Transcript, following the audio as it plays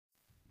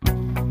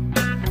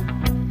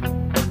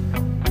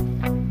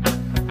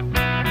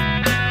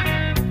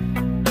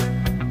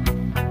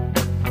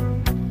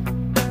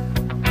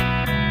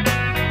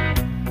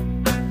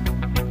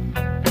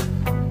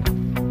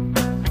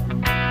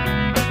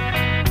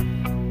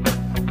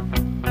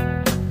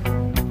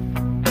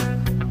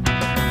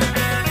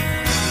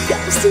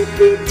sit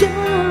me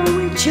down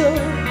with your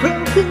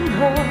broken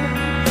heart,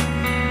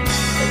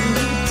 and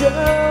you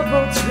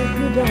double trip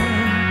me down.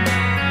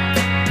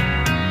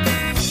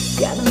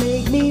 Gotta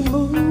make me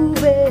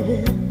move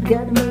it,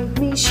 gotta make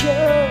me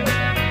show,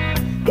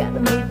 gotta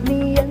make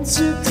me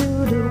answer to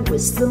the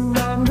wisdom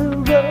on the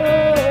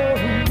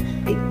road.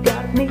 It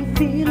got me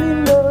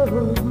feeling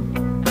low,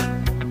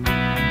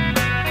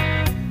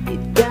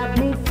 it got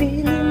me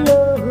feeling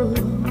low.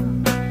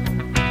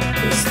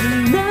 It's the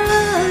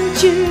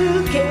night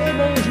you came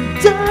and you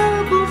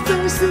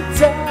double-faced the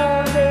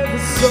time. Never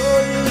saw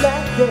you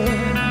like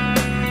that.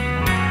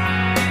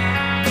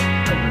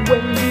 And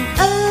when the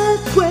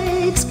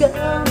earthquakes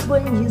come,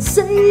 when you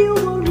say you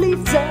won't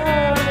leave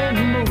town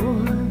anymore,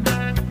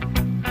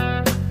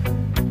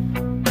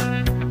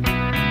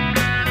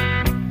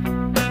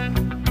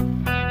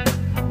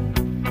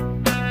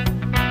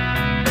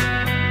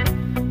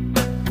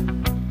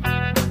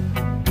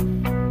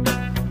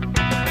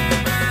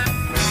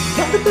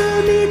 gotta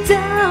burn me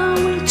down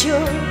with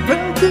your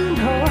broken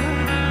heart,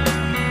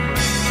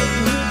 and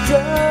you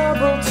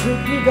double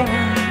trip me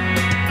down.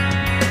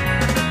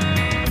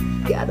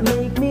 Gotta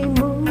make me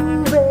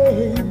move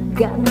it,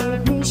 gotta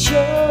make me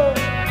show,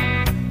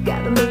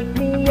 gotta make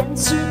me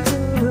answer to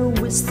the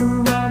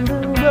wisdom on the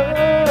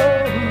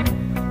road.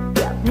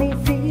 Got me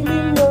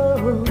feeling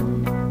low,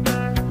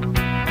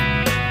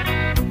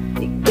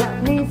 it got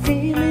me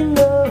feeling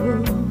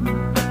low.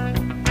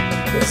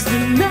 It's the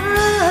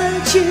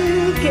night you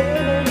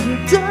came and you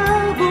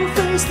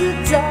double-faced the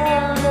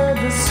time.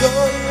 Never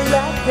saw you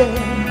like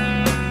that.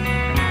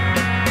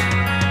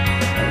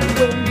 And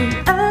when the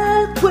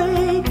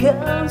earthquake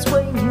comes,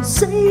 when you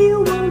say you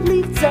won't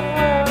leave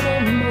town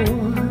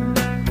anymore,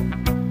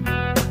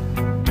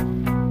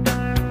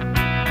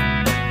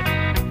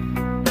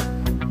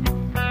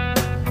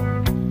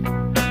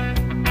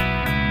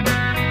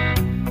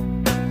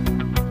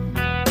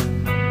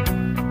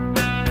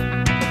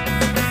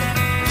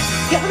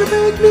 gotta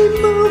make me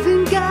move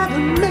and gotta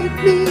make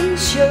me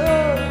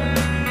show,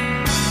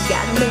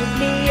 gotta make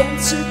me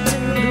answer to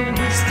the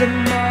wisdom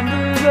on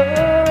the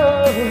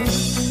road.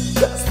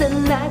 'Cause the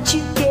night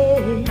you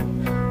get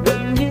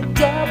when you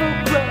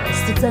double-cross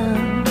the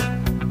town,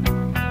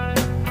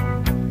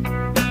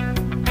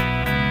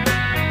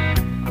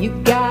 you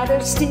gotta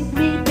stick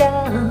me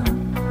down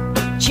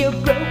with your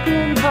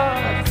broken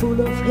heart full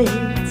of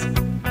hate.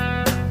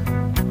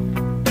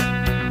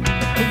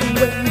 And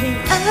when the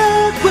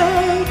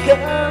earthquake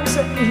comes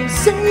and you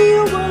say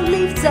you won't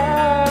leave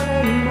town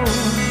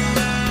anymore,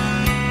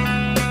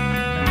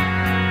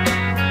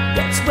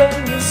 that's when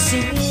you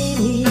see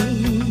me,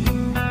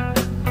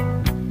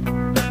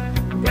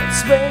 that's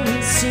when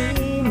you see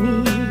me,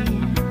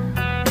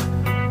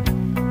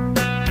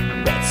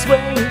 that's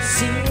when you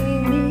see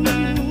me,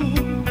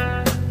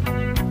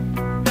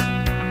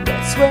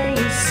 that's when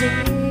you see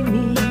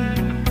me.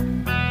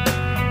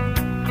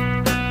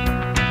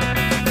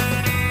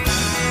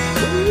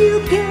 When you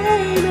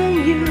came and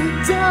you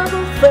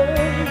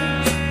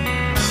double-faced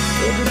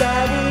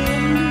everybody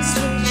in the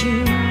street, you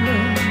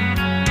know.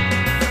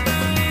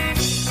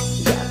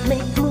 Gotta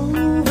make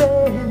move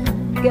it,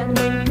 gotta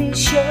make me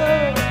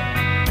show,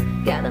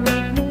 gotta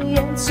make me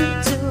answer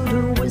to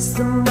the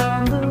wisdom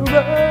on the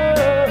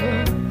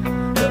road.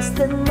 'Cause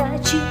the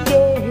night you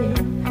get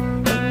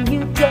and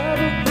you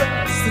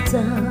double-cross the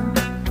town,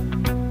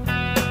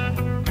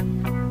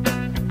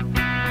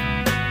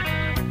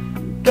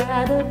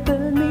 gotta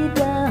burn me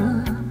down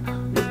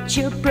with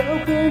your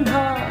broken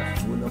heart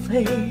full of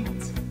hate.